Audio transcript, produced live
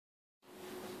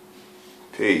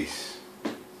Peace.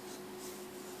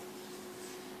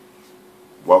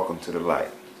 Welcome to the light.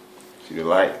 See the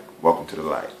light? Welcome to the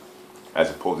light.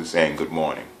 As opposed to saying good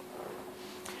morning.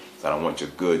 So I don't want your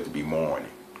good to be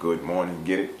morning. Good morning,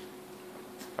 get it?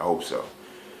 I hope so.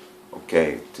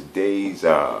 Okay, today's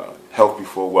health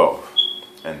before wealth.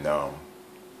 And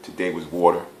today was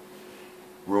water,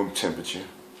 room temperature,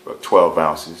 about 12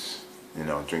 ounces. You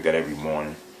know, drink that every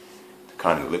morning to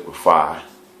kind of liquefy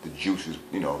the juices,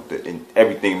 you know,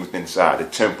 everything within inside the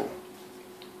temple.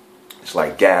 It's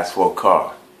like gas for a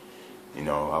car. You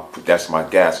know, that's my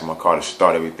gas in my car to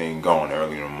start everything going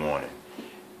early in the morning.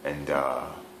 And the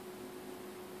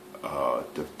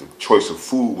choice of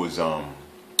food was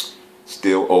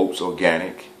still oats,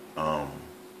 organic,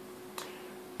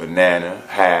 banana,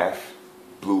 half,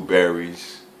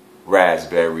 blueberries,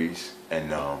 raspberries,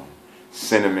 and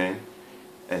cinnamon,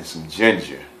 and some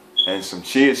ginger, and some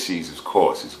chia seeds, of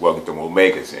course, as well, get the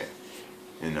omegas in,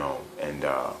 you know. And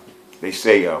they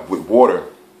say with water,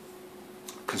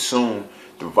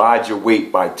 divide your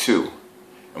weight by 2,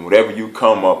 and whatever you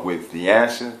come up with the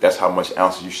answer, that's how much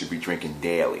ounces you should be drinking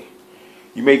daily.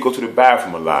 You may go to the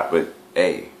bathroom a lot, but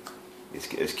hey,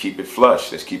 let's keep it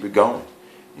flush, let's keep it going,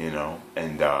 you know.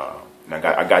 And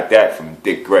I got that from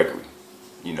Dick Gregory,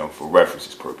 you know, for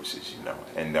references purposes, you know.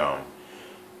 And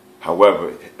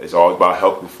however, it's all about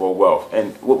health before wealth.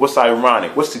 And what's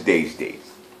ironic, what's today's date?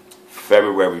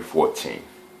 February 14th,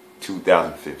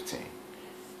 2015.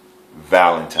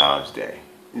 Valentine's Day.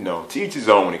 You know, to each his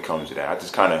own when it comes to that. I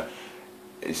just kind of,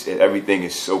 everything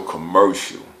is so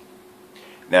commercial.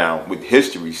 Now, what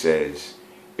history says,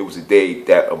 it was a day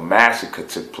that a massacre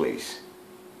took place.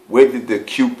 Where did the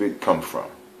Cupid come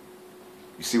from?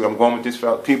 You see where I'm going with this,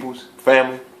 people's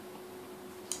family?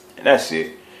 And that's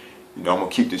it. You know, I'm going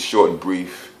to keep this short and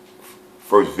brief.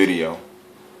 First video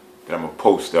that I'm going to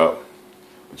post up.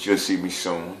 But you'll see me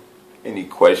soon. Any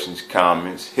questions,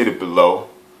 comments, hit it below.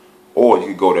 Or you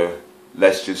can go to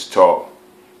Let's Just Talk,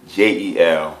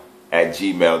 JEL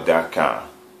 @gmail.com.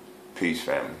 Peace,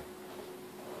 family.